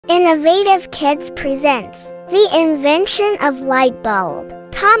Innovative Kids presents The Invention of Light Bulb.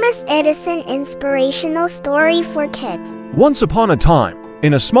 Thomas Edison inspirational story for kids. Once upon a time,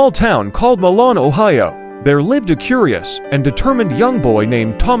 in a small town called Milan, Ohio, there lived a curious and determined young boy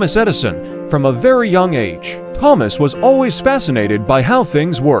named Thomas Edison. From a very young age, Thomas was always fascinated by how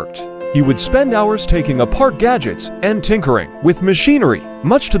things worked. He would spend hours taking apart gadgets and tinkering with machinery,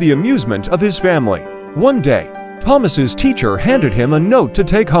 much to the amusement of his family. One day, Thomas's teacher handed him a note to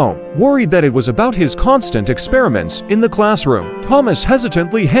take home. Worried that it was about his constant experiments in the classroom, Thomas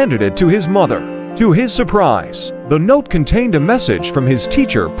hesitantly handed it to his mother. To his surprise, the note contained a message from his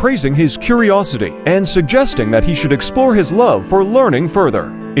teacher praising his curiosity and suggesting that he should explore his love for learning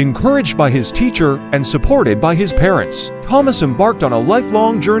further. Encouraged by his teacher and supported by his parents, Thomas embarked on a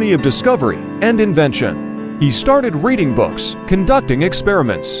lifelong journey of discovery and invention. He started reading books, conducting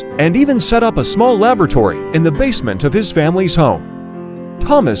experiments, and even set up a small laboratory in the basement of his family's home.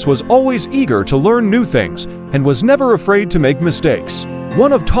 Thomas was always eager to learn new things and was never afraid to make mistakes.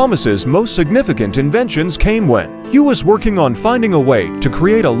 One of Thomas's most significant inventions came when he was working on finding a way to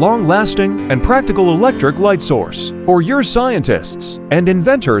create a long-lasting and practical electric light source. For years, scientists and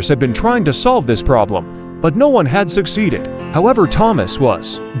inventors had been trying to solve this problem, but no one had succeeded. However, Thomas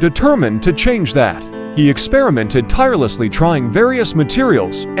was determined to change that. He experimented tirelessly, trying various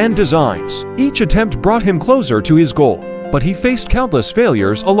materials and designs. Each attempt brought him closer to his goal, but he faced countless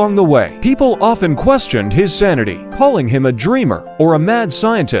failures along the way. People often questioned his sanity, calling him a dreamer or a mad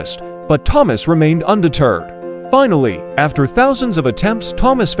scientist, but Thomas remained undeterred. Finally, after thousands of attempts,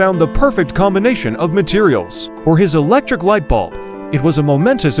 Thomas found the perfect combination of materials for his electric light bulb. It was a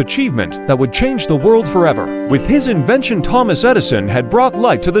momentous achievement that would change the world forever. With his invention, Thomas Edison had brought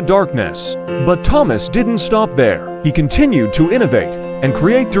light to the darkness. But Thomas didn't stop there. He continued to innovate and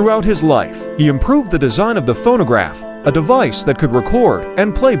create throughout his life. He improved the design of the phonograph, a device that could record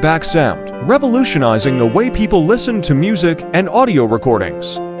and play back sound, revolutionizing the way people listened to music and audio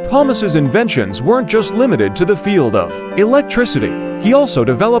recordings. Thomas's inventions weren't just limited to the field of electricity. He also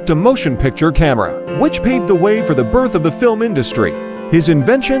developed a motion picture camera, which paved the way for the birth of the film industry. His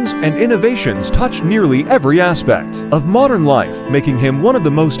inventions and innovations touched nearly every aspect of modern life, making him one of the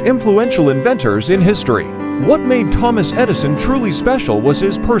most influential inventors in history. What made Thomas Edison truly special was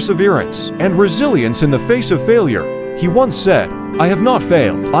his perseverance and resilience in the face of failure. He once said, "I have not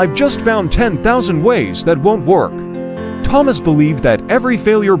failed. I've just found 10,000 ways that won't work." Thomas believed that every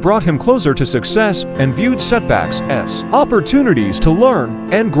failure brought him closer to success and viewed setbacks as opportunities to learn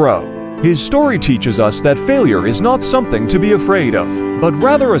and grow. His story teaches us that failure is not something to be afraid of, but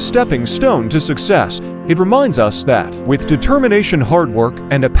rather a stepping stone to success. It reminds us that, with determination, hard work,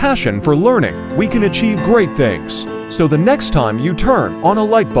 and a passion for learning, we can achieve great things. So the next time you turn on a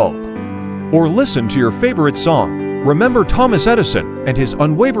light bulb or listen to your favorite song, remember Thomas Edison and his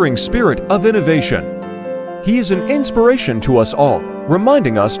unwavering spirit of innovation. He is an inspiration to us all,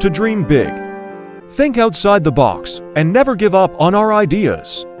 reminding us to dream big, think outside the box, and never give up on our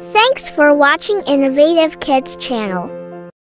ideas. Thanks for watching Innovative Kids channel.